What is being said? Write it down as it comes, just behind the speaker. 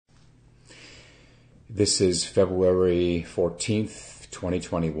This is February 14th,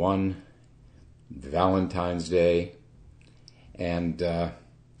 2021, Valentine's Day, and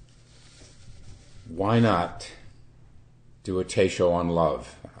why not do a Teisho on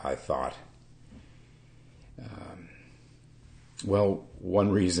love, I thought. Well,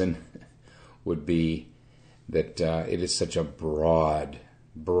 one reason would be that it is such a broad,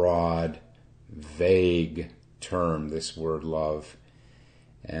 vague term, this word love.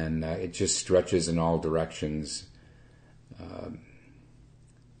 And it just stretches in all directions.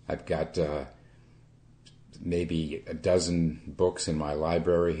 I've got maybe a dozen books in my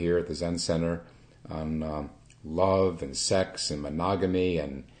library here at the Zen Center on love and sex and monogamy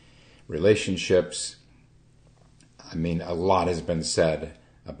and relationships. I mean, a lot has been said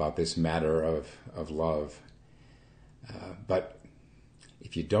about this matter of love. But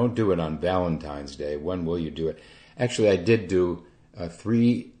if you don't do it on Valentine's Day, when will you do it? Actually, I did do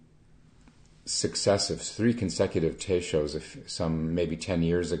three consecutive Teishos, some maybe 10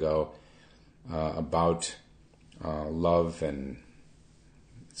 years ago, about love and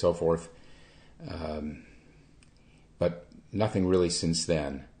so forth. But nothing really since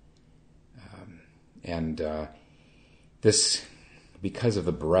then. And this, because of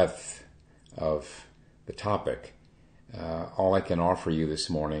the breadth of the topic, all I can offer you this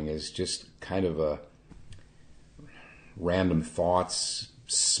morning is just kind of a random thoughts,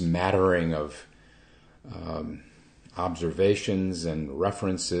 smattering of observations and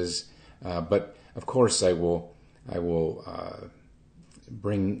references, but of course I will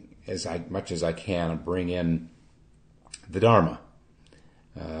bring as much as I can, bring in the Dharma.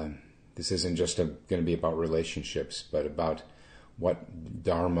 This isn't just going to be about relationships, but about what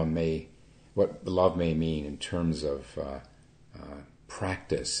love may mean in terms of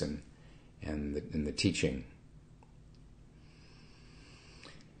practice and the teaching.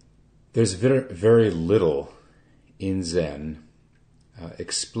 There's very little in Zen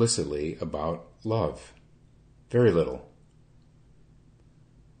explicitly about love. Very little.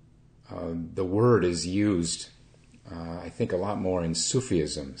 The word is used, I think, a lot more in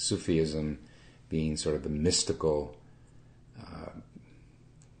Sufism. Sufism being sort of the mystical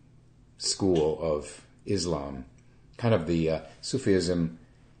school of Islam. Kind of the Sufism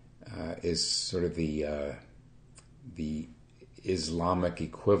is sort of the Islamic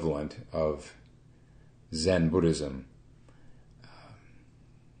equivalent of Zen Buddhism.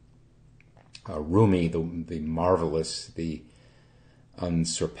 Rumi, the marvelous, the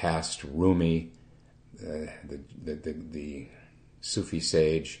unsurpassed Rumi, the Sufi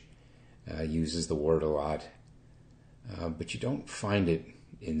sage, uses the word a lot, but you don't find it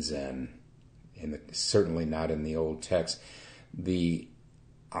in Zen, certainly not in the old text. The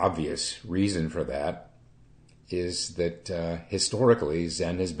obvious reason for that is that historically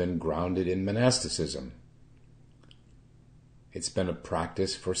Zen has been grounded in monasticism. It's been a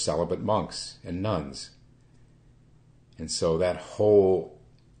practice for celibate monks and nuns. And so that whole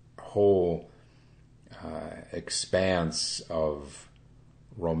expanse of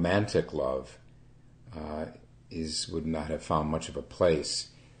romantic love would not have found much of a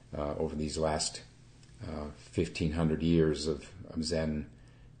place over these last 1,500 years of Zen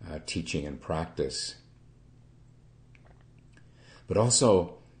teaching and practice. But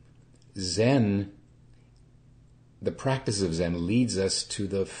also, Zen, the practice of Zen leads us to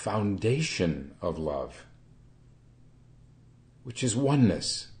the foundation of love, which is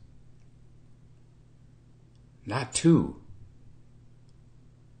oneness, not two.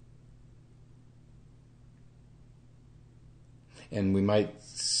 And we might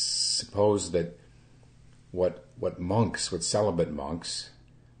suppose that what celibate monks,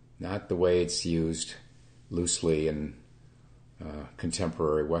 not the way it's used loosely in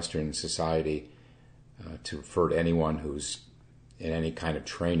contemporary Western society to refer to anyone who's in any kind of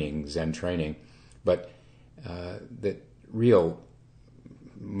training, Zen training, but that real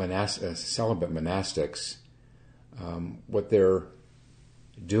celibate monastics, what they're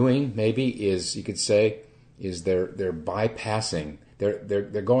doing maybe is, you could say, is they're bypassing,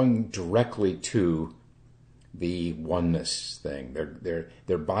 they're going directly to the oneness thing. They're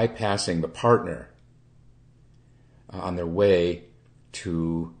bypassing the partner on their way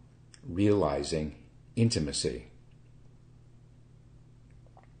to realizing intimacy.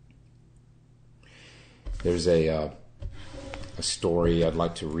 There's a story I'd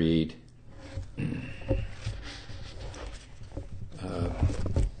like to read.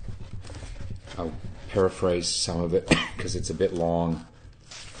 I'll paraphrase some of it because it's a bit long.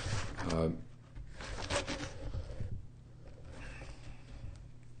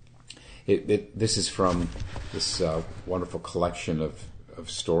 This is from this wonderful collection of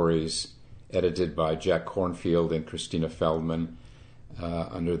stories, edited by Jack Kornfield and Christina Feldman,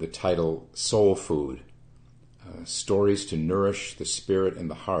 under the title Soul Food, Stories to Nourish the Spirit and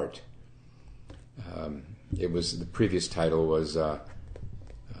the Heart. The previous title was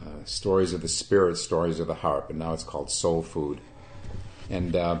Stories of the Spirit, Stories of the Heart, but now it's called Soul Food.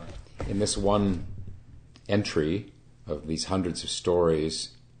 And in this one entry of these hundreds of stories,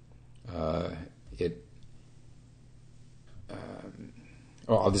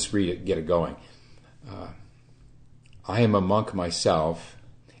 I'll just read it, get it going. I am a monk myself,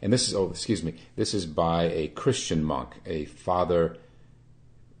 and this is by a Christian monk, a Father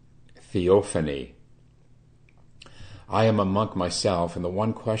Theophany. I am a monk myself, and the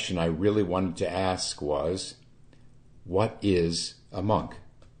one question I really wanted to ask was, what is a monk?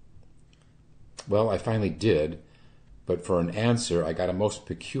 Well, I finally did, but for an answer, I got a most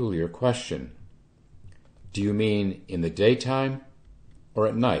peculiar question. Do you mean in the daytime or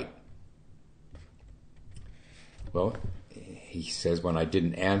at night? Well, he says when I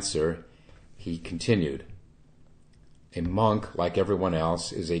didn't answer, he continued. A monk, like everyone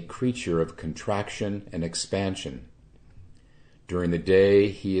else, is a creature of contraction and expansion. During the day,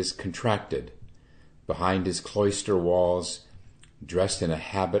 he is contracted, behind his cloister walls, dressed in a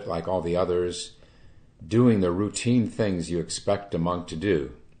habit like all the others, doing the routine things you expect a monk to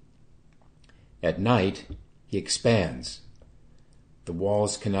do. At night, he expands. The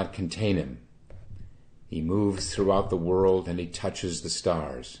walls cannot contain him. He moves throughout the world and he touches the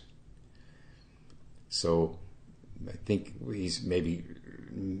stars. So I think he's maybe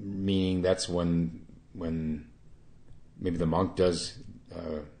meaning that's when maybe the monk does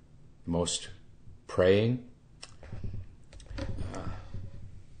most praying.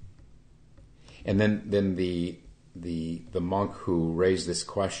 And then the monk who raised this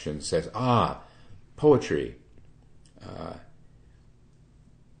question says, poetry.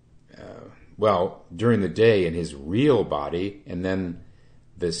 Well, during the day in his real body, and then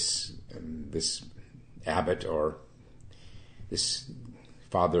this abbot or this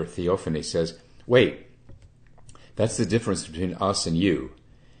Father Theophany says, wait, that's the difference between us and you.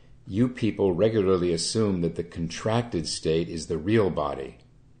 You people regularly assume that the contracted state is the real body.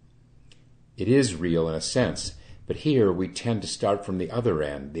 It is real in a sense, but here we tend to start from the other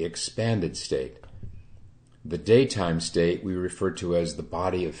end, the expanded state. The daytime state we refer to as the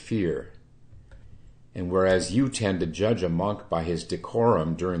body of fear. And whereas you tend to judge a monk by his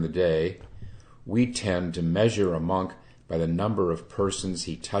decorum during the day, we tend to measure a monk by the number of persons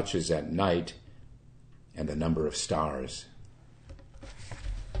he touches at night and the number of stars.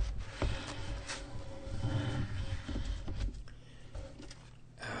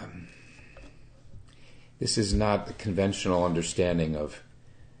 This is not the conventional understanding of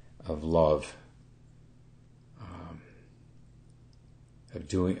love,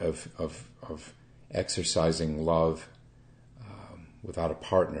 of exercising love without a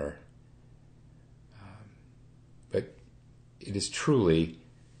partner, but it is truly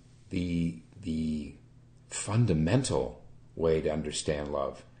the fundamental way to understand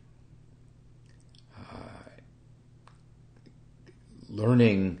love.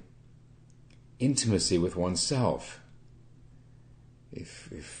 Learning intimacy with oneself,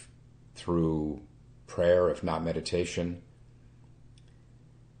 if through prayer, if not meditation.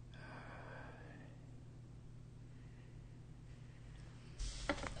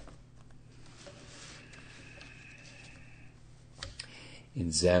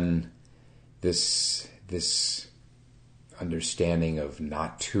 In Zen, this understanding of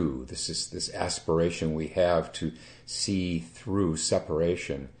not two, this aspiration we have to see through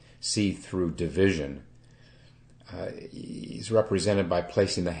separation, see through division, is represented by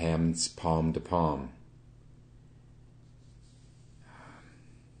placing the hands palm to palm.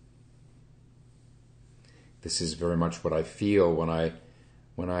 This is very much what I feel when I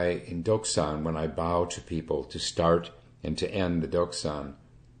in Doksan, when I bow to people to start and to end the Doksan.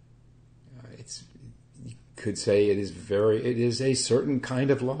 You could say it is a certain kind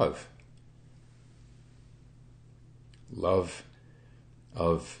of love. Love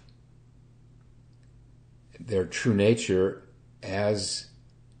of their true nature as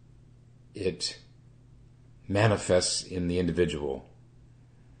it manifests in the individual.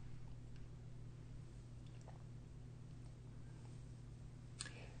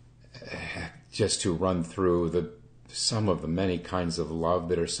 Just to run through some of the many kinds of love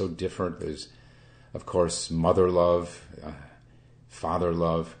that are so different. There's, of course, mother love, father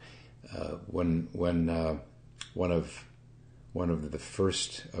love. When one of the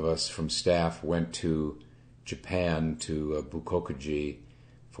first of us from staff went to Japan, to Bukokuji,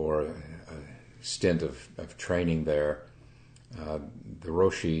 for a stint of training there, the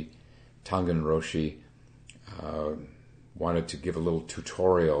Roshi Tangen Roshi wanted to give a little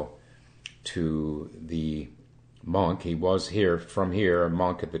tutorial to the monk. He was from here, a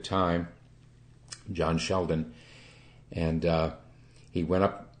monk at the time, John Sheldon, and he went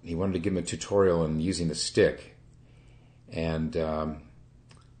up. He wanted to give him a tutorial on using the stick, and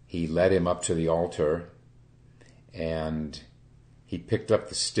he led him up to the altar, and he picked up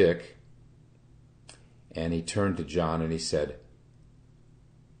the stick, and he turned to John and he said,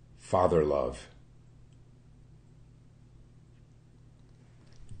 "Father love."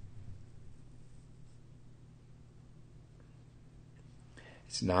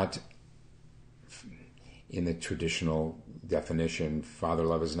 It's not, in the traditional definition, father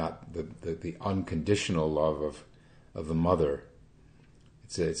love is not the unconditional love of the mother.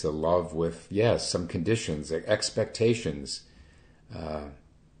 It's a love with, yes, some conditions, expectations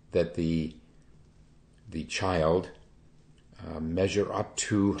that the child measure up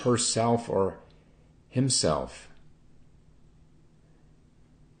to herself or himself.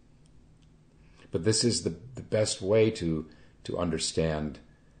 But this is the best way to understand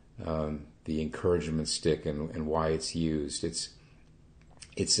the encouragement stick and why it's used.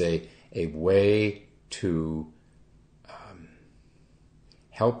 It's a way to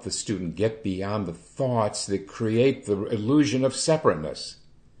help the student get beyond the thoughts that create the illusion of separateness.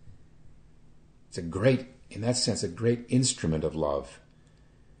 It's in that sense, a great instrument of love.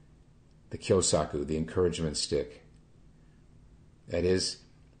 The kyosaku, the encouragement stick. That is,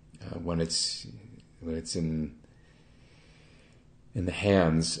 when it's in the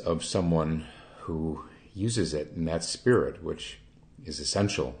hands of someone who uses it in that spirit, which is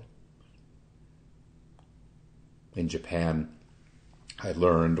essential. In Japan, I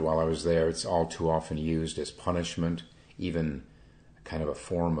learned while I was there, it's all too often used as punishment, even kind of a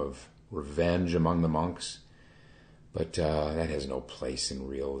form of revenge among the monks. But that has no place in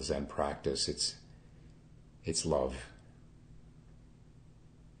real Zen practice. It's love.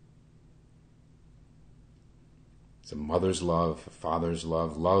 It's a mother's love, a father's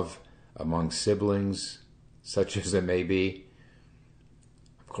love, love among siblings, such as it may be.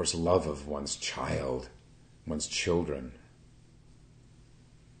 Of course, love of one's child, one's children.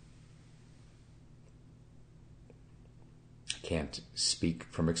 I can't speak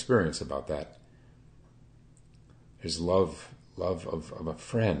from experience about that. There's love of a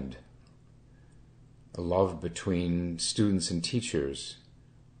friend, a love between students and teachers,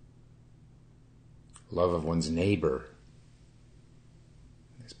 love of one's neighbor.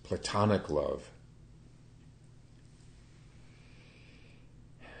 There's platonic love.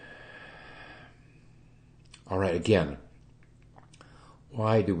 All right, again,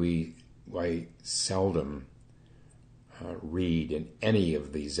 why seldom read in any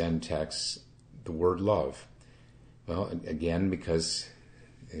of the Zen texts the word love? Well, again, because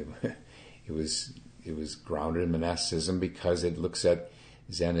it was grounded in monasticism, because it looks at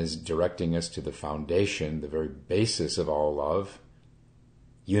Zen as directing us to the foundation, the very basis of all love,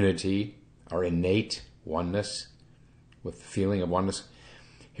 unity, our innate oneness, with the feeling of oneness.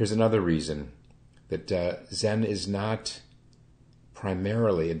 Here's another reason that Zen is not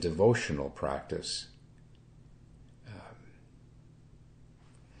primarily a devotional practice.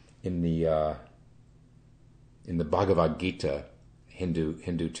 In the Bhagavad Gita,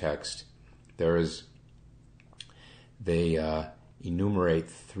 Hindu text, they enumerate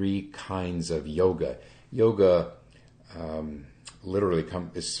 3 kinds of yoga. Yoga literally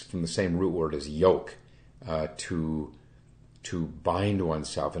is from the same root word as yoke, to bind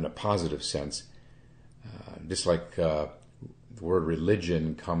oneself in a positive sense. Just like the word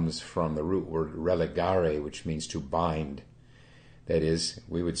religion comes from the root word religare, which means to bind. That is,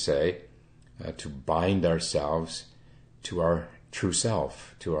 we would say, to bind ourselves to our true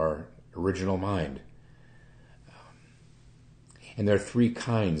self, to our original mind. And there are 3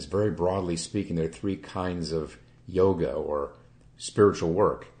 kinds, very broadly speaking, there are 3 kinds of yoga or spiritual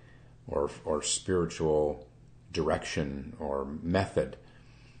work or spiritual direction or method.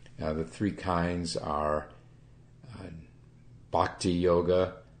 The 3 kinds are bhakti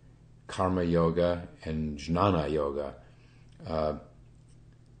yoga, karma yoga, and jnana yoga.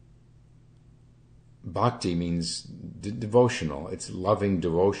 Bhakti means devotional. It's loving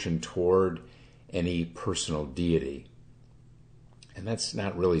devotion toward any personal deity. And that's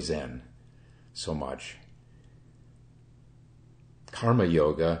not really Zen so much. Karma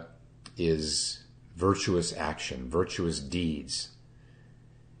yoga is virtuous action, virtuous deeds.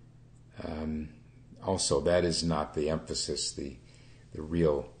 Also, that is not the emphasis, the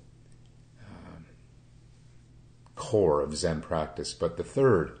real core of Zen practice. But the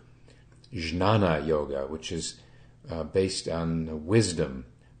third, jnana yoga, which is based on wisdom,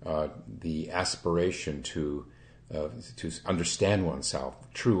 the aspiration to understand oneself,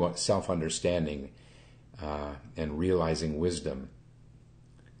 true self-understanding, and realizing wisdom.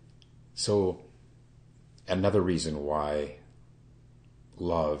 So, another reason why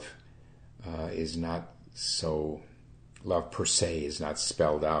love is not so, love per se is not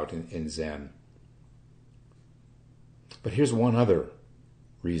spelled out in Zen. But here's one other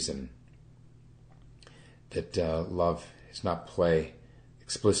reason that love does not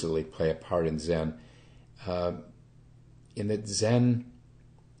explicitly play a part in Zen, in that Zen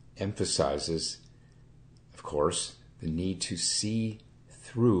emphasizes, of course, the need to see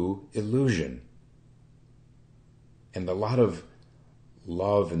through illusion. And a lot of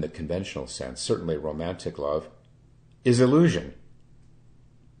love in the conventional sense, certainly romantic love, is illusion.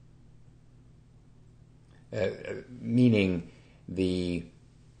 Meaning the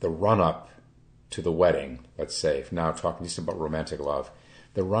run-up to the wedding, let's say, if now talking just about romantic love,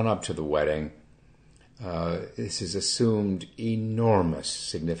 the run-up to the wedding, this is assumed enormous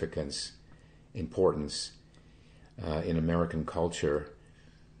significance, importance in American culture.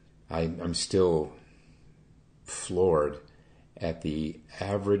 I'm still floored at the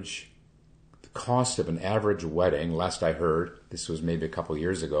cost of an average wedding. Last I heard, this was maybe a couple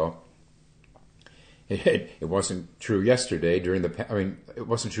years ago. It wasn't true yesterday it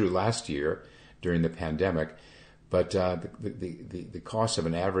wasn't true last year during the pandemic, but the cost of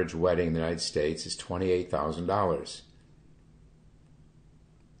an average wedding in the United States is $28,000.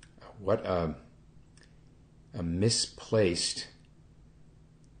 What a misplaced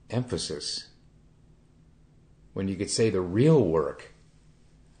emphasis, when you could say the real work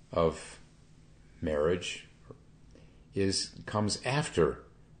of marriage comes after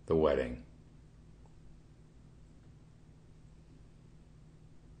the wedding.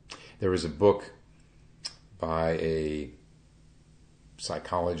 There was a book by a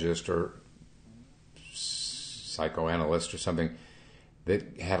psychologist or psychoanalyst or something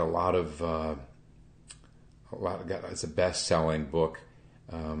that had it's a best-selling book,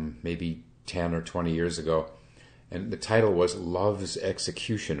 maybe 10 or 20 years ago, and the title was Love's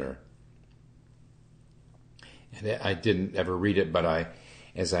Executioner. And I didn't ever read it, but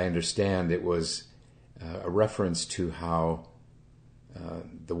as I understand, it was a reference to how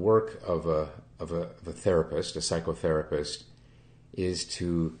the work of a therapist, a psychotherapist, is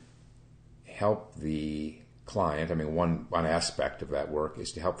to help the client. I mean, one aspect of that work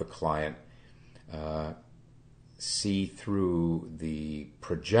is to help the client see through the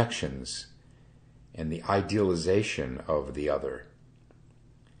projections and the idealization of the other.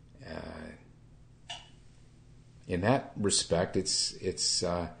 In that respect, it's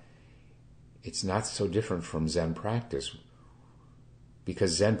not so different from Zen practice,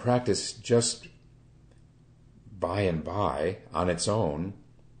 because Zen practice just by and by on its own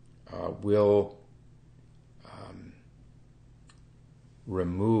will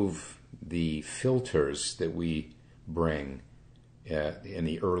remove the filters that we bring in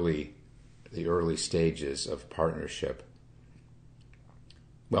the early stages of partnership.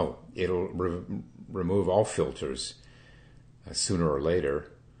 Well, it'll remove all filters sooner or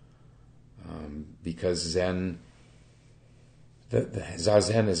later, because Zen, the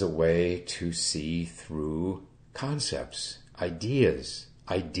Zazen is a way to see through concepts, ideas,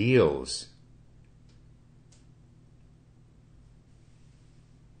 ideals.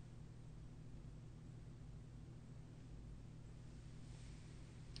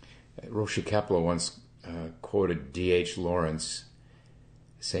 Roshi Kapleau once quoted D.H. Lawrence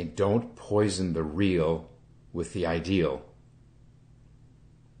saying, "Don't poison the real with the ideal."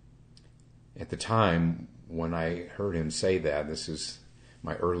 At the time when I heard him say that, this is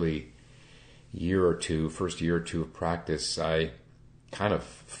my early first year or two of practice, I kind of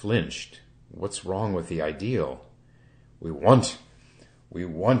flinched. What's wrong with the ideal? We want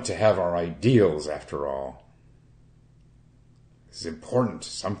to have our ideals, after all. It's important,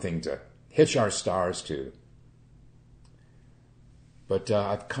 something to hitch our stars to. But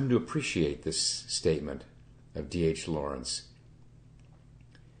I've come to appreciate this statement of D.H. Lawrence.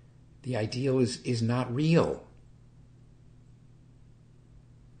 The ideal is not real.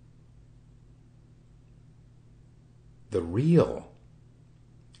 The real,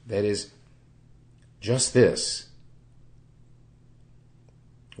 that is just this,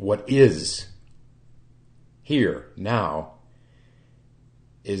 what is here, now,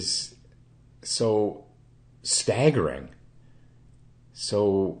 is so staggering,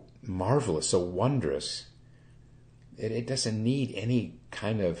 so marvelous, so wondrous. It doesn't need any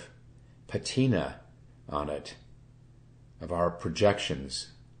kind of patina on it of our projections.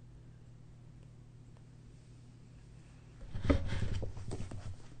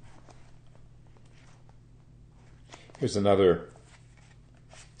 Here's another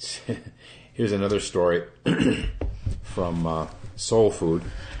here's another story from Soul Food,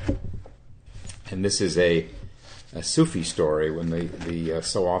 and this is a Sufi story. When the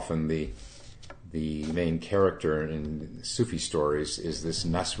so often the main character in Sufi stories is this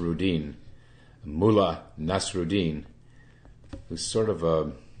Nasruddin, Mullah Nasruddin, who's sort of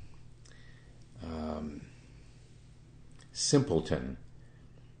a simpleton.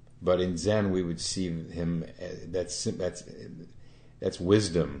 But in Zen, we would see him. That's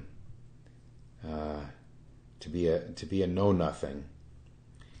wisdom. To be a know nothing.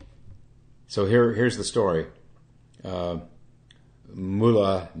 So here's the story. Mullah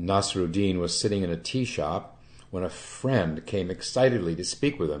Nasruddin was sitting in a tea shop when a friend came excitedly to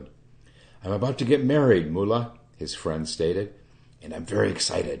speak with him. "I'm about to get married, Mullah," his friend stated, "and I'm very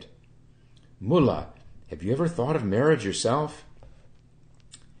excited." "Mullah, have you ever thought of marriage yourself?"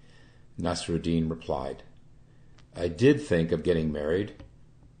 Nasruddin replied, "I did think of getting married.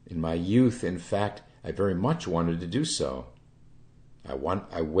 In my youth, in fact, I very much wanted to do so.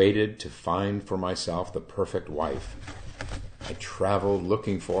 I waited to find for myself the perfect wife. I traveled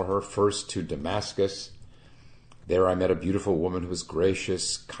looking for her, first to Damascus. There I met a beautiful woman who was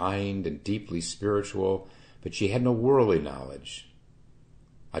gracious, kind, and deeply spiritual, but she had no worldly knowledge.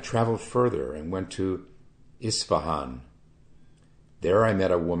 I traveled further and went to Isfahan. There I met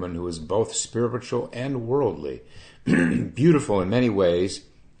a woman who was both spiritual and worldly, beautiful in many ways,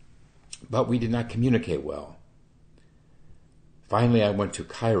 but we did not communicate well. Finally, I went to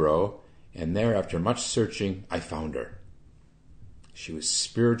Cairo, and there, after much searching, I found her. She was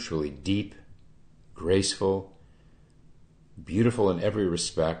spiritually deep, graceful, beautiful in every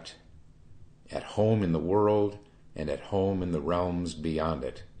respect, at home in the world and at home in the realms beyond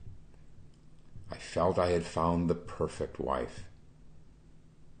it. I felt I had found the perfect wife."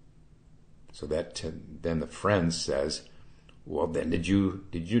 So then the friend says, "Well, then did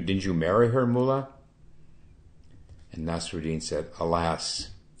you marry her, Mullah?" And Nasruddin said, "Alas,"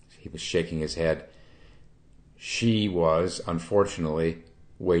 he was shaking his head, "she was, unfortunately,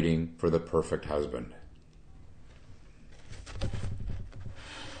 waiting for the perfect husband."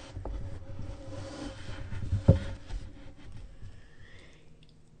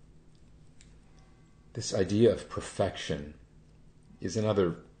 This idea of perfection is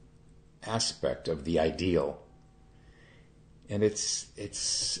another aspect of the ideal, and it's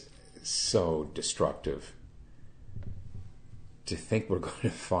so destructive to think we're going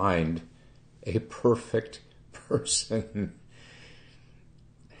to find a perfect person.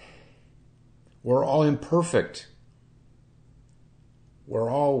 We're all imperfect.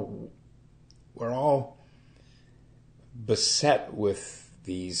 We're all beset with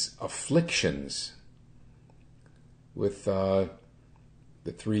these afflictions, with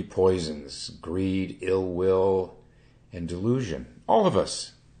the three poisons: greed, ill will, and delusion. All of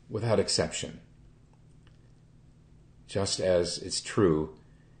us, without exception. Just as it's true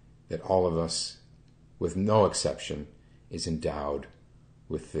that all of us, with no exception, is endowed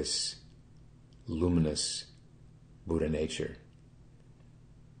with this luminous Buddha nature.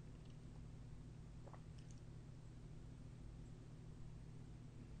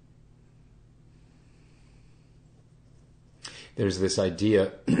 There's this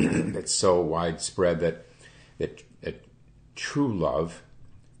idea that's so widespread that true love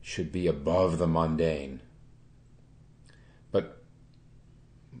should be above the mundane. But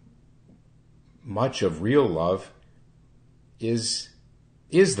much of real love is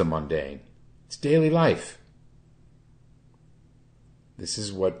the mundane. It's daily life. This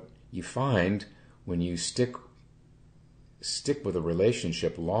is what you find when you stick with a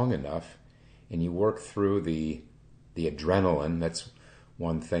relationship long enough and you work through the adrenaline. That's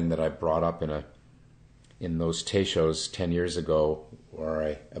one thing that I brought up in those Teishos 10 years ago,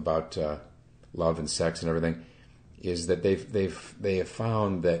 about love and sex and everything, is that they have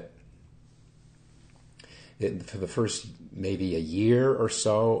found that for the first maybe a year or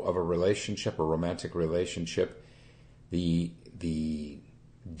so of a relationship, a romantic relationship, the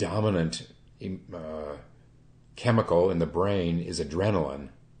dominant chemical in the brain is adrenaline.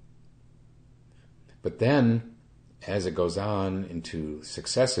 But then, as it goes on into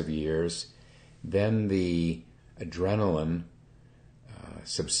successive years, then the adrenaline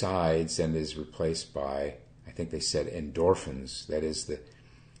subsides and is replaced by, I think they said, endorphins. That is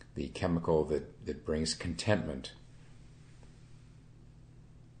the chemical that brings contentment.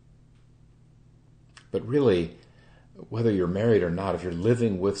 But really, whether you're married or not, if you're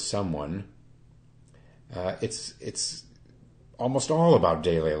living with someone, it's almost all about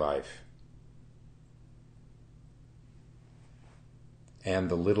daily life. And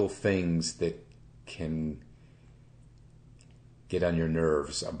the little things that can get on your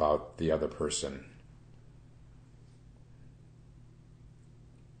nerves about the other person.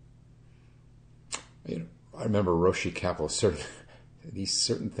 I remember Roshi Kapleau, these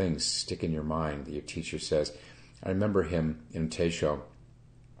certain things stick in your mind that your teacher says. I remember him in Teisho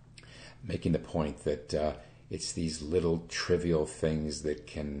making the point that it's these little trivial things that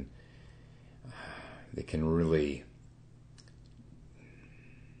can really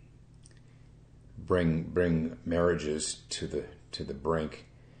bring marriages to the brink.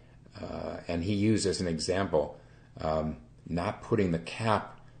 And he used as an example not putting the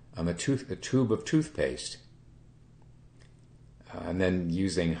cap on the tube of toothpaste, and then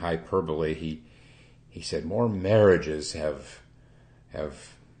using hyperbole. He said more marriages have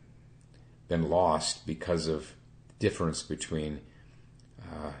been lost because of difference between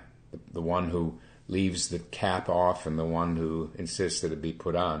the one who leaves the cap off and the one who insists that it be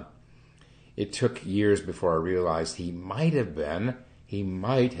put on. It took years before I realized he might have been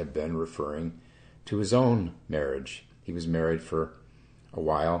referring to his own marriage. He was married for a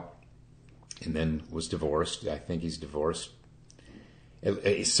while and then was divorced. I think he's divorced.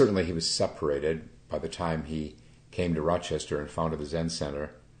 Certainly he was separated by the time he came to Rochester and founded the Zen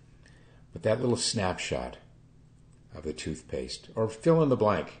Center. But that little snapshot of the toothpaste, or fill in the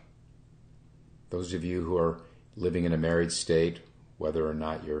blank. Those of you who are living in a married state, whether or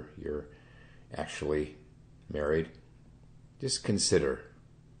not you're actually married, just consider.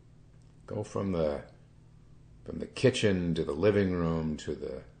 Go from the kitchen to the living room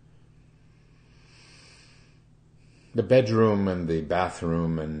to the bedroom and the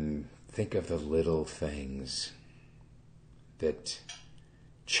bathroom, and think of the little things that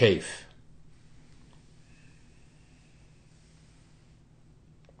chafe.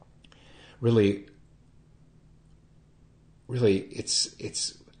 Really,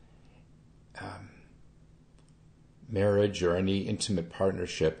 it's marriage or any intimate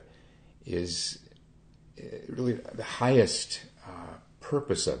partnership is really the highest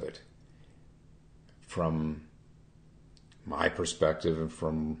purpose of it, from my perspective and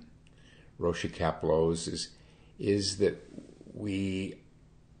from Roshi Kapleau's, is that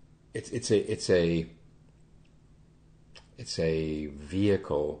it's a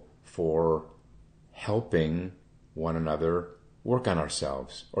vehicle for helping one another work on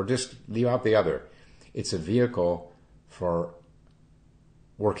ourselves, or just leave out the other. It's a vehicle for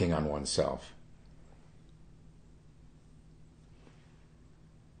working on oneself.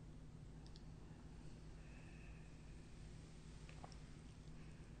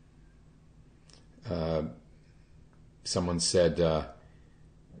 Someone said that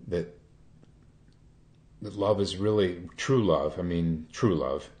love is really true love. I mean, true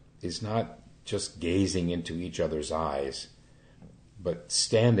love is not just gazing into each other's eyes, but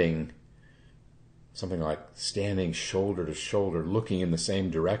standing shoulder to shoulder, looking in the same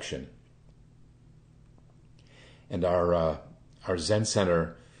direction. And our Zen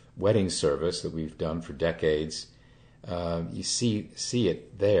Center wedding service that we've done for decades, you see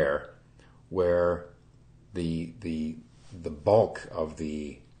it there, where the bulk of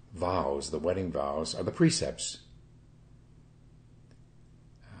the vows, the wedding vows, are the precepts.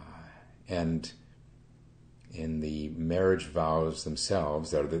 And in the marriage vows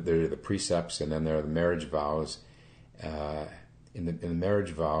themselves, there are the precepts, and then there are the marriage vows. In the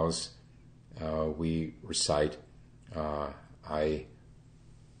marriage vows, we recite, I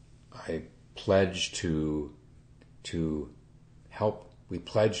pledge to help. We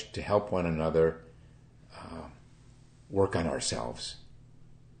pledge to help one another work on ourselves.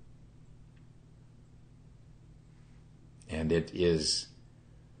 And it is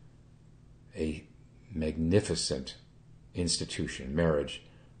a magnificent institution, marriage,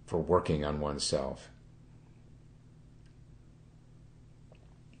 for working on oneself.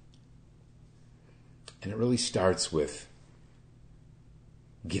 And it really starts with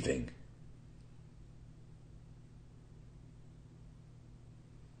giving.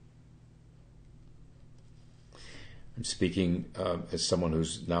 I'm speaking as someone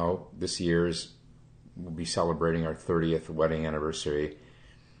who's now, we'll be celebrating our 30th wedding anniversary,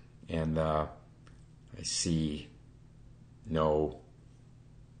 and I see no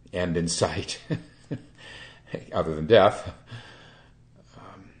end in sight other than death.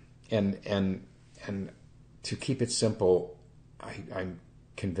 And to keep it simple, I'm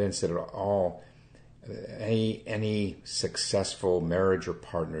convinced that any successful marriage or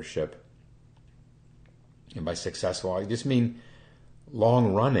partnership, and by successful I just mean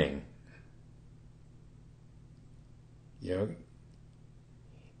long running,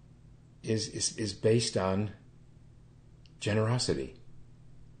 is based on generosity,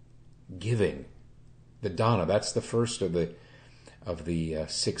 giving, the dana. That's the first of the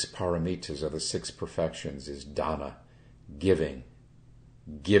six paramitas, of the six perfections, is dana, giving,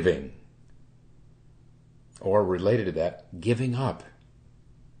 giving. Or related to that, giving up,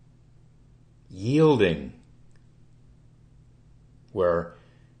 yielding, where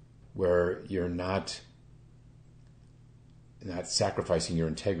you're not sacrificing your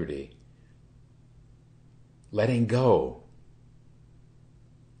integrity, letting go.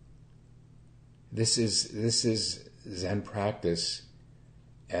 This is Zen practice.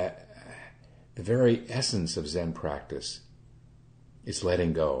 The very essence of Zen practice is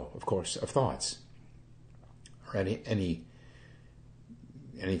letting go, of course, of thoughts or anything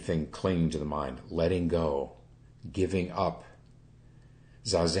clinging to the mind. Letting go, giving up.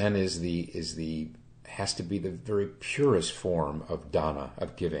 Zazen has to be the very purest form of dana,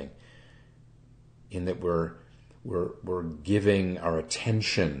 of giving, in that we're giving our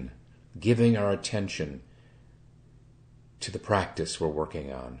attention to the practice we're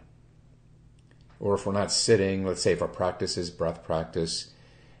working on. Or if we're not sitting, let's say if our practice is breath practice,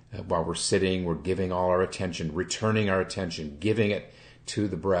 while we're sitting, we're giving all our attention, returning our attention, giving it to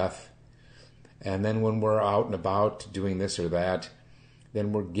the breath. And then when we're out and about doing this or that,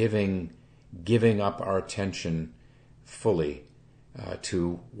 then we're giving up our attention fully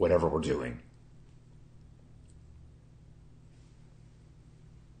to whatever we're doing.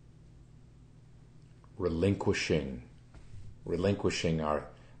 Relinquishing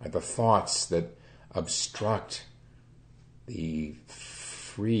the thoughts that obstruct the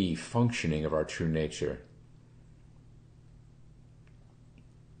free functioning of our true nature.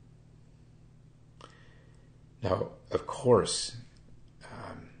 Now, of course,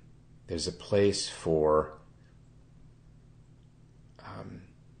 there's a place for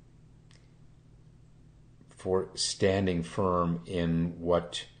standing firm in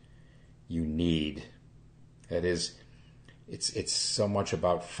what you need. That is, it's so much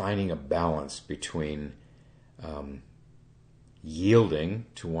about finding a balance between yielding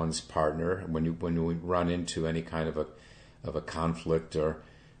to one's partner when you run into any kind of a conflict or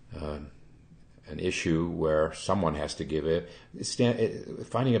an issue where someone has to give it.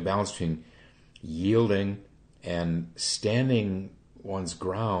 Finding a balance between yielding and standing one's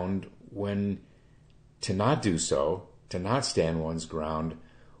ground when to not do so, to not stand one's ground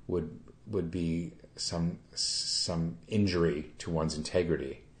would be some injury to one's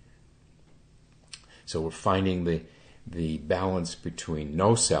integrity. So we're finding the balance between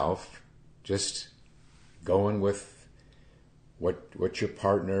no self, just going with what your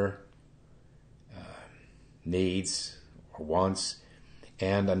partner needs or wants,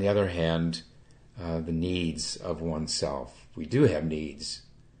 and on the other hand, the needs of oneself. We do have needs.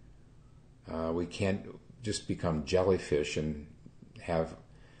 We can't just become jellyfish and have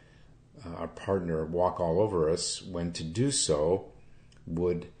our partner walk all over us, when to do so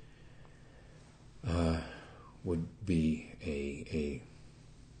would be a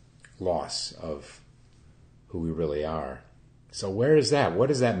loss of who we really are. So where is that? What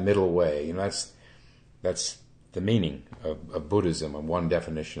is that middle way? That's the meaning of Buddhism, and one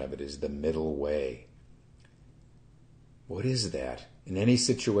definition of it is the middle way. What is that in any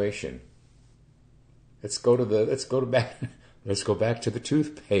situation? Let's go back to the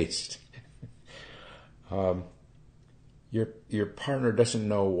toothpaste. Your partner doesn't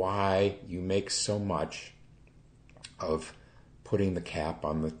know why you make so much of putting the cap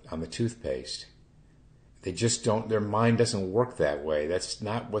on the toothpaste. They just don't. Their mind doesn't work that way. That's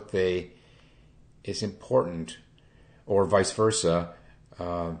not what is important. Or vice versa.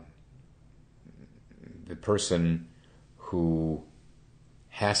 The person who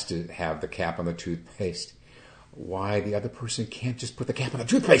has to have the cap on the toothpaste, why the other person can't just put the cap on the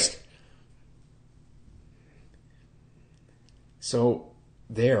toothpaste. So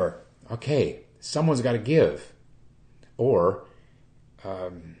someone's got to give. Or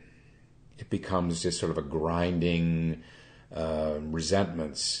it becomes just sort of a grinding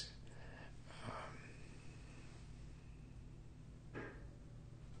resentments.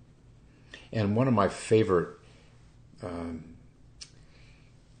 And one of my favorite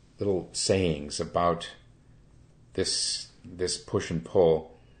little sayings about this push and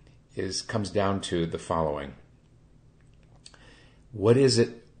pull comes down to the following.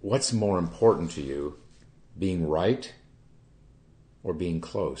 What's more important to you, being right or being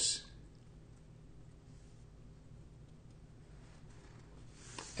close?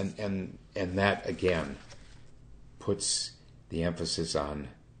 And that again puts the emphasis on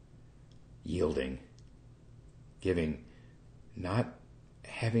yielding, giving, not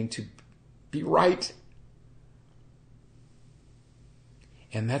having to be right.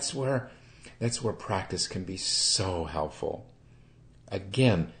 And that's where practice can be so helpful.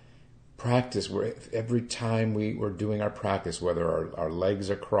 Again, practice, where every time we're doing our practice, whether our legs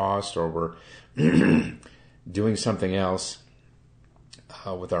are crossed or we're doing something else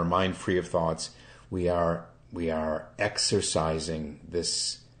with our mind free of thoughts, we are exercising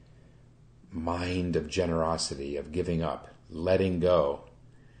this mind of generosity, of giving up, letting go.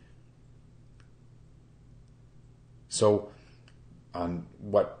 So on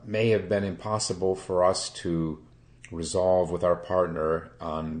what may have been impossible for us to resolve with our partner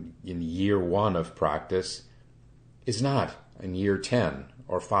in year 1 of practice is not in year 10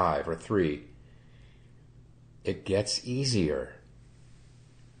 or 5 or 3. It gets easier.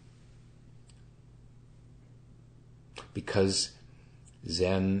 Because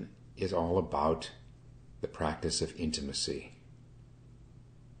Zen is all about the practice of intimacy.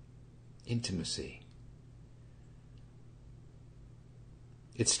 Intimacy.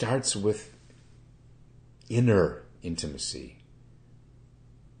 It starts with inner intimacy.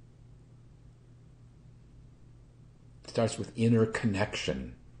 It starts with inner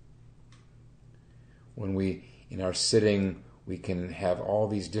connection. When in our sitting, we can have all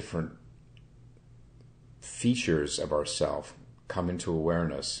these different features of ourself come into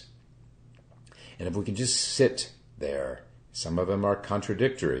awareness. And if we can just sit there, some of them are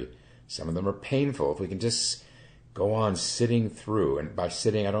contradictory, some of them are painful. If we can just go on sitting through, and by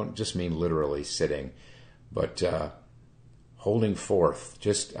sitting I don't just mean literally sitting, but holding forth,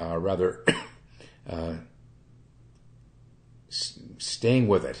 just rather staying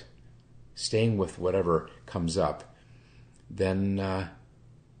with it, staying with whatever comes up, then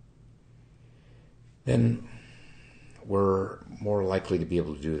we're more likely to be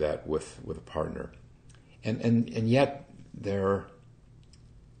able to do that with a partner. And yet there are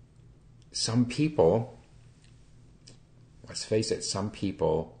some people, let's face it, some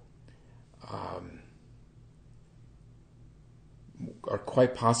people are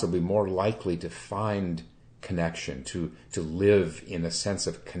quite possibly more likely to find connection, to live in a sense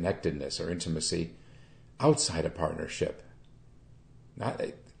of connectedness or intimacy outside a partnership. Not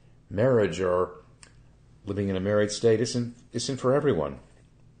marriage or living in a married state isn't for everyone.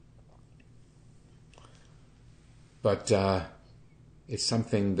 But it's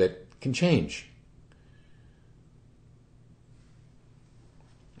something that can change.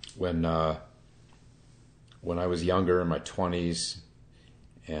 When I was younger, in my 20s,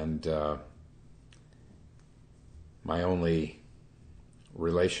 and my only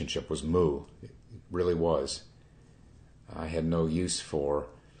relationship was Mu. It really was. I had no use for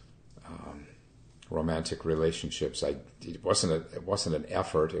romantic relationships. It wasn't an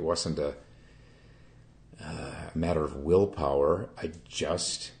effort. It wasn't a matter of willpower. I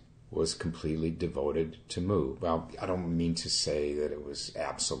just was completely devoted to Mu. Well, I don't mean to say that it was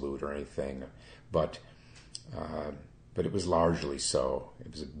absolute or anything, but it was largely so.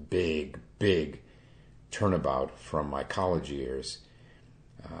 It was a big, big turnabout from my college years.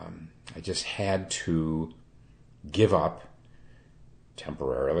 I just had to give up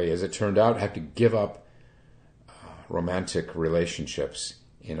temporarily, as it turned out, had to give up romantic relationships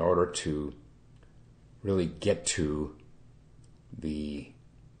in order to really get to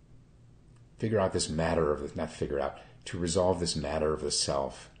to resolve this matter of the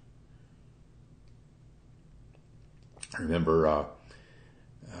self. I remember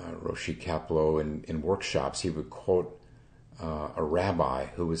Roshi Kapleau in workshops, he would quote a rabbi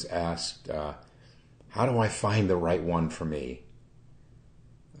who was asked, how do I find the right one for me?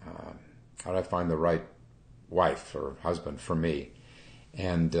 How do I find the right wife or husband for me?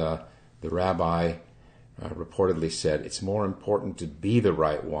 And the rabbi reportedly said, it's more important to be the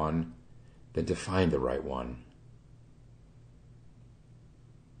right one than to find the right one.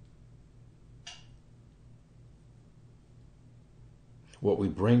 What we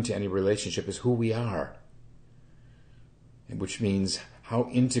bring to any relationship is who we are, and which means how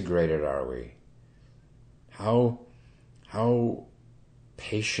integrated are we? How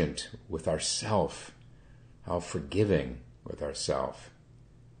patient with ourself, how forgiving with ourself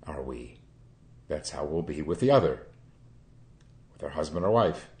are we? That's how we'll be with the other, with our husband or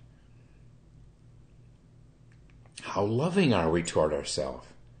wife. How loving are we toward ourselves?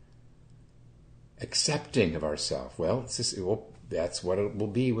 Accepting of ourselves. Well, that's what it will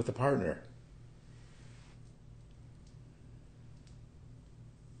be with a partner.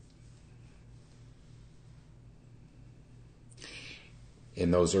 In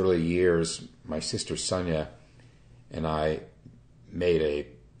those early years, my sister Sonia and I made a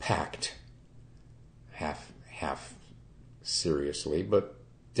pact, half seriously, but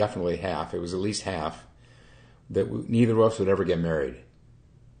definitely half. It was at least half, that neither of us would ever get married.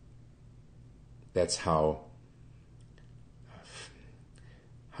 That's how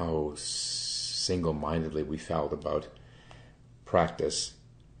how single-mindedly we felt about practice.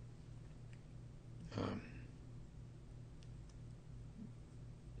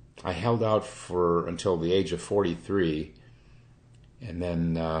 I held out until the age of 43, and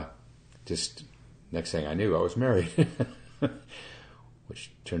then just next thing I knew, I was married,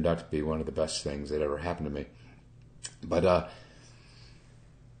 which turned out to be one of the best things that ever happened to me. But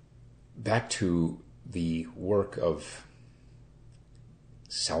back to the work of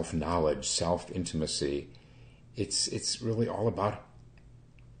self-knowledge, self-intimacy, it's really all about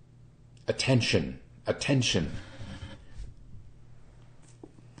attention.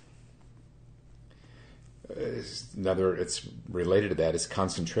 It's related to that is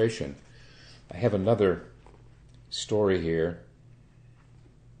concentration. I have another story here.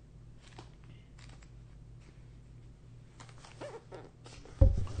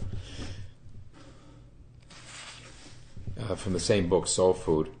 From the same book, Soul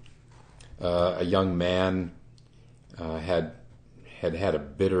Food. A young man had a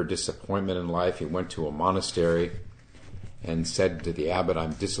bitter disappointment in life. He went to a monastery and said to the abbot,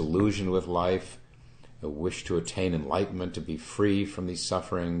 "I'm disillusioned with life. I wish to attain enlightenment, to be free from these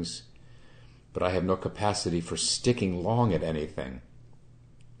sufferings, but I have no capacity for sticking long at anything.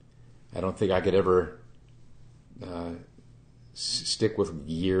 I don't think I could ever stick with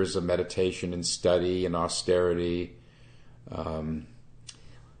years of meditation and study and austerity." And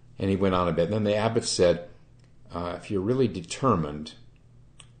he went on a bit. And then the abbot said, if you're really determined,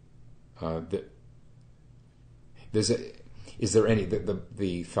 the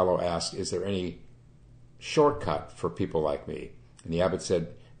fellow asked, is there any shortcut for people like me? And the abbot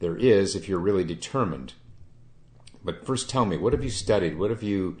said, there is if you're really determined. But first tell me, what have you studied? What have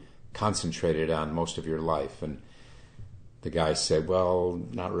you concentrated on most of your life? And the guy said, well,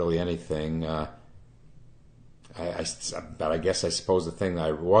 not really anything. But I suppose the thing that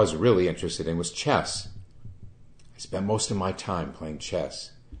I was really interested in was chess. I spent most of my time playing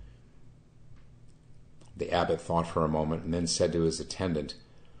chess. The abbot thought for a moment and then said to his attendant,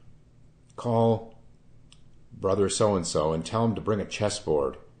 call brother so-and-so and tell him to bring a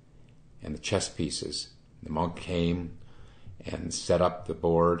chessboard and the chess pieces. The monk came and set up the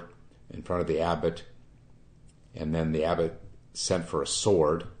board in front of the abbot, and then the abbot sent for a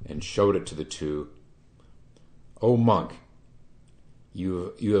sword and showed it to the two. "O monk,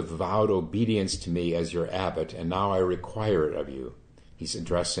 you have vowed obedience to me as your abbot, and now I require it of you." He's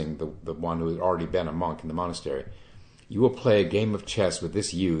addressing the one who had already been a monk in the monastery. "You will play a game of chess with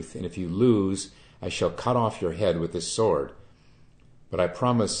this youth, and if you lose, I shall cut off your head with this sword. But I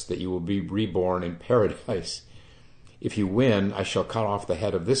promise that you will be reborn in paradise. If you win, I shall cut off the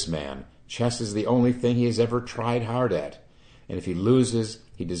head of this man. Chess is the only thing he has ever tried hard at. And if he loses,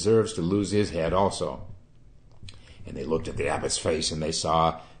 he deserves to lose his head also." And they looked at the abbot's face, and they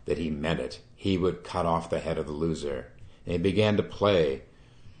saw that he meant it. He would cut off the head of the loser. And he began to play.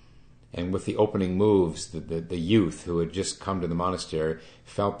 And with the opening moves, the youth who had just come to the monastery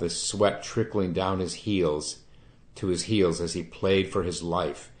felt the sweat trickling down his heels as he played for his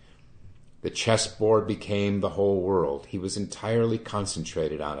life. The chessboard became the whole world. He was entirely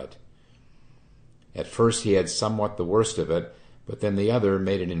concentrated on it. At first he had somewhat the worst of it, but then the other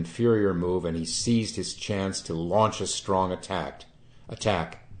made an inferior move, and he seized his chance to launch a strong attack.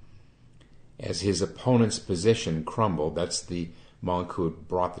 As his opponent's position crumbled, that's the monk who had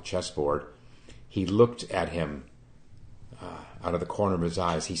brought the chessboard, he looked at him out of the corner of his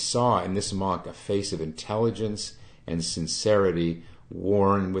eyes. He saw in this monk a face of intelligence and sincerity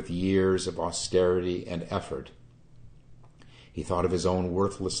worn with years of austerity and effort. He thought of his own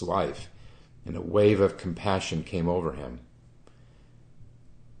worthless life, and a wave of compassion came over him.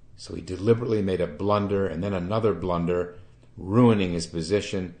 So he deliberately made a blunder and then another blunder, ruining his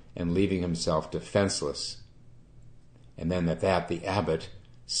position and leaving himself defenseless. And then at that, the abbot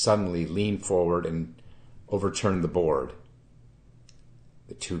suddenly leaned forward and overturned the board.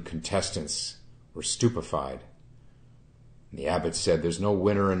 The two contestants were stupefied. And the abbot said, "There's no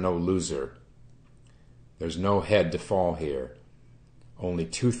winner and no loser. There's no head to fall here. Only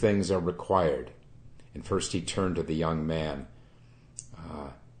two things are required." And first he turned to the young man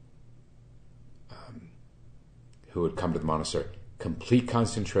who had come to the monastery. Complete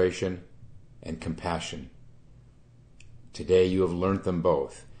concentration and compassion. Today you have learnt them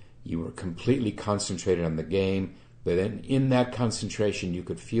both. You were completely concentrated on the game, but then in that concentration you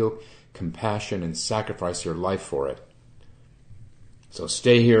could feel compassion and sacrifice your life for it. So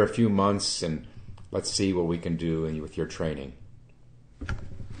stay here a few months and let's see what we can do with your training.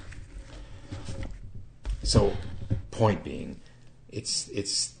 So, point being,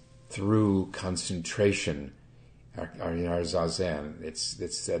 it's through concentration our zazen.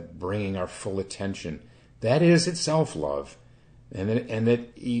 It's that bringing our full attention. That is itself love, and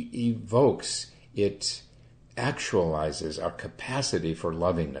it evokes, it actualizes our capacity for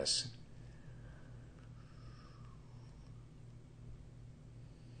lovingness.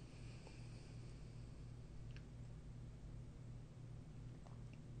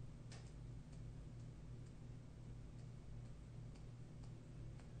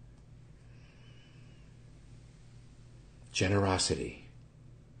 Generosity,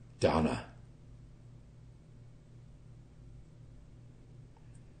 dana.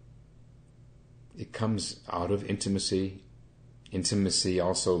 It comes out of intimacy. Intimacy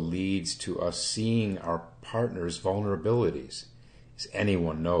also leads to us seeing our partner's vulnerabilities, as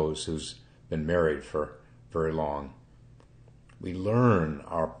anyone knows who's been married for very long. We learn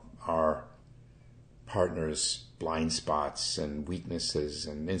our partner's blind spots and weaknesses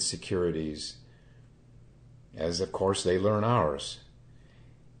and insecurities, as of course they learn ours.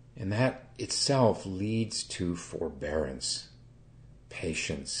 And that itself leads to forbearance,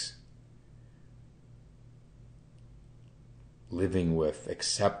 patience, living with,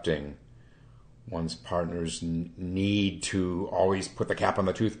 accepting one's partner's need to always put the cap on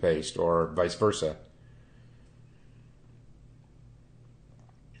the toothpaste or vice versa.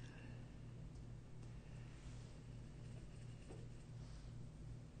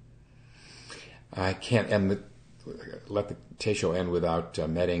 I can't let the Teisho end without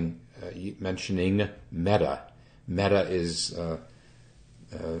mentioning metta. Metta is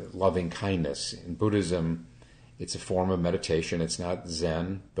loving kindness. In Buddhism, it's a form of meditation. It's not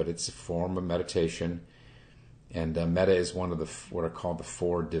Zen, but it's a form of meditation. And metta is one of what are called the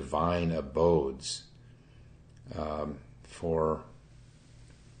 4 divine abodes, for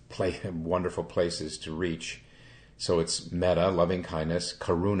wonderful places to reach. So it's metta, loving kindness.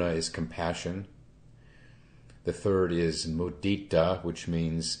 Karuna is compassion. The third is mudita, which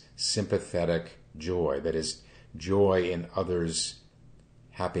means sympathetic joy. That is, joy in others'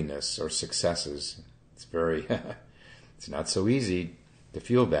 happiness or successes. It's not so easy to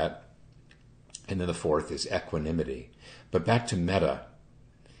feel that. And then the fourth is equanimity. But back to metta.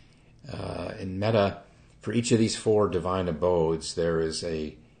 In metta, for each of these 4 divine abodes, there is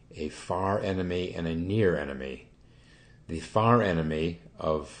a far enemy and a near enemy. The far enemy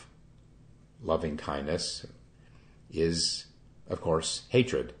of loving kindness is, of course,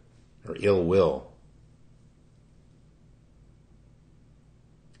 hatred or ill will.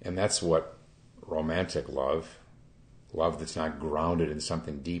 And that's what romantic love that's not grounded in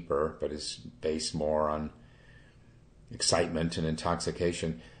something deeper, but is based more on excitement and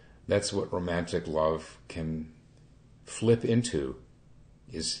intoxication, that's what romantic love can flip into,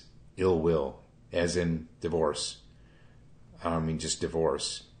 is ill will, as in divorce. I don't mean just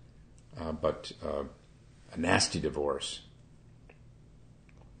divorce, but a nasty divorce.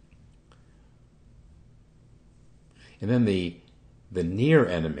 And then the near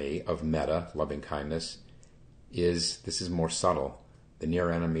enemy of metta, loving kindness, this is more subtle. The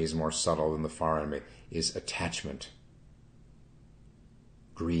near enemy is more subtle than the far enemy, is attachment,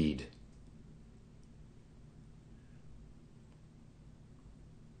 greed.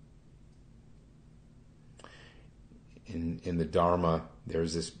 In the Dharma,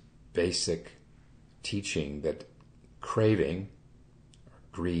 there's this basic teaching that craving,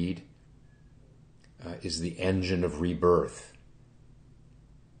 greed, is the engine of rebirth,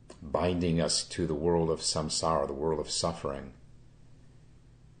 binding us to the world of samsara, the world of suffering.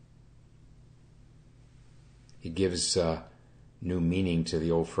 He gives new meaning to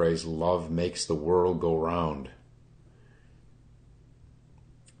the old phrase, love makes the world go round.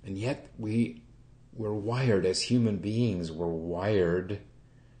 And yet we're wired, as human beings, we're wired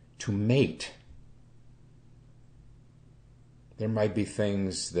to mate. There might be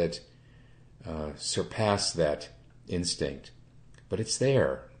things that surpass that instinct, but it's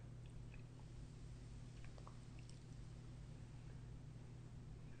there.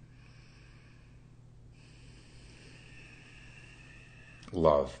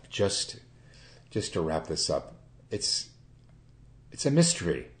 Love, just to wrap this up, it's a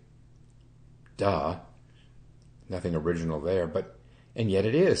mystery. Duh, nothing original there, and yet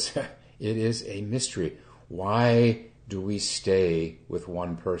it is. It is a mystery. Why do we stay with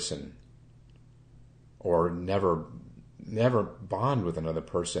one person or never bond with another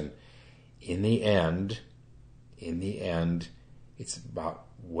person? In the end, it's about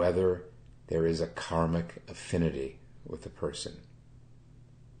whether there is a karmic affinity with the person.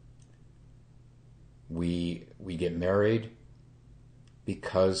 We get married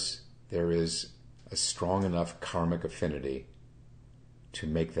because there is a strong enough karmic affinity to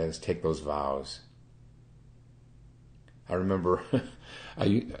take those vows. I remember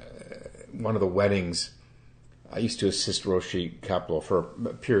one of the weddings. I used to assist Roshi Kapleau for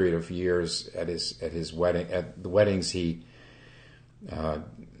a period of years at his wedding, at the weddings he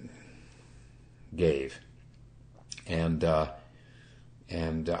gave, and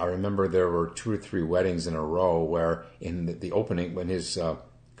I remember there were 2 or 3 weddings in a row where in the opening, when his sort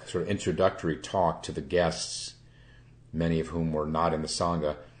of introductory talk to the guests, many of whom were not in the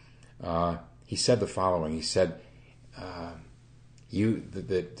Sangha, he said the following. He said,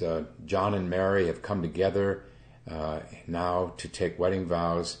 John and Mary have come together now to take wedding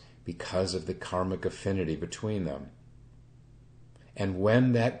vows because of the karmic affinity between them. And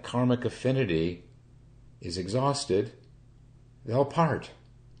when that karmic affinity is exhausted, they'll part.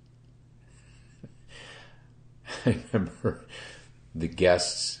 I remember the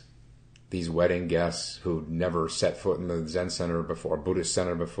guests, these wedding guests who'd never set foot in the Zen Center before, Buddhist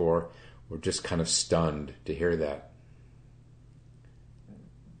Center before, were just kind of stunned to hear that.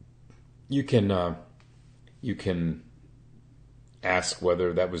 You can ask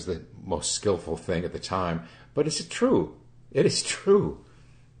whether that was the most skillful thing at the time, but it's true. It is true.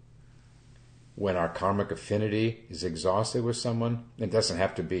 When our karmic affinity is exhausted with someone, it doesn't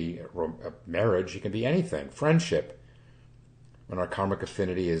have to be a marriage, it can be anything, friendship. When our karmic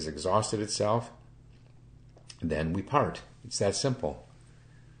affinity is exhausted itself, then we part. It's that simple.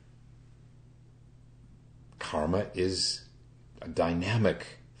 Karma is a dynamic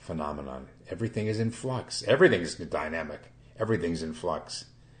phenomenon. Everything is in flux. Everything is dynamic. Everything's in flux.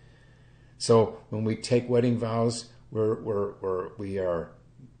 So when we take wedding vows, we are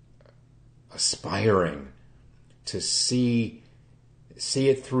aspiring to see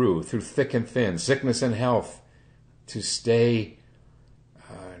it through thick and thin, sickness and health, to stay,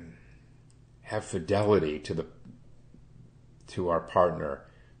 have fidelity to our partner.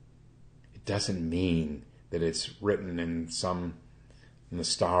 It doesn't mean that it's written in the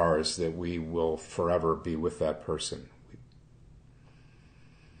stars that we will forever be with that person.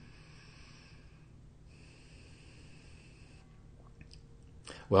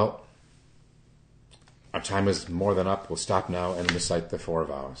 Well, our time is more than up. We'll stop now and recite the 4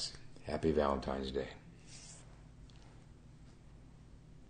 vows. Happy Valentine's Day.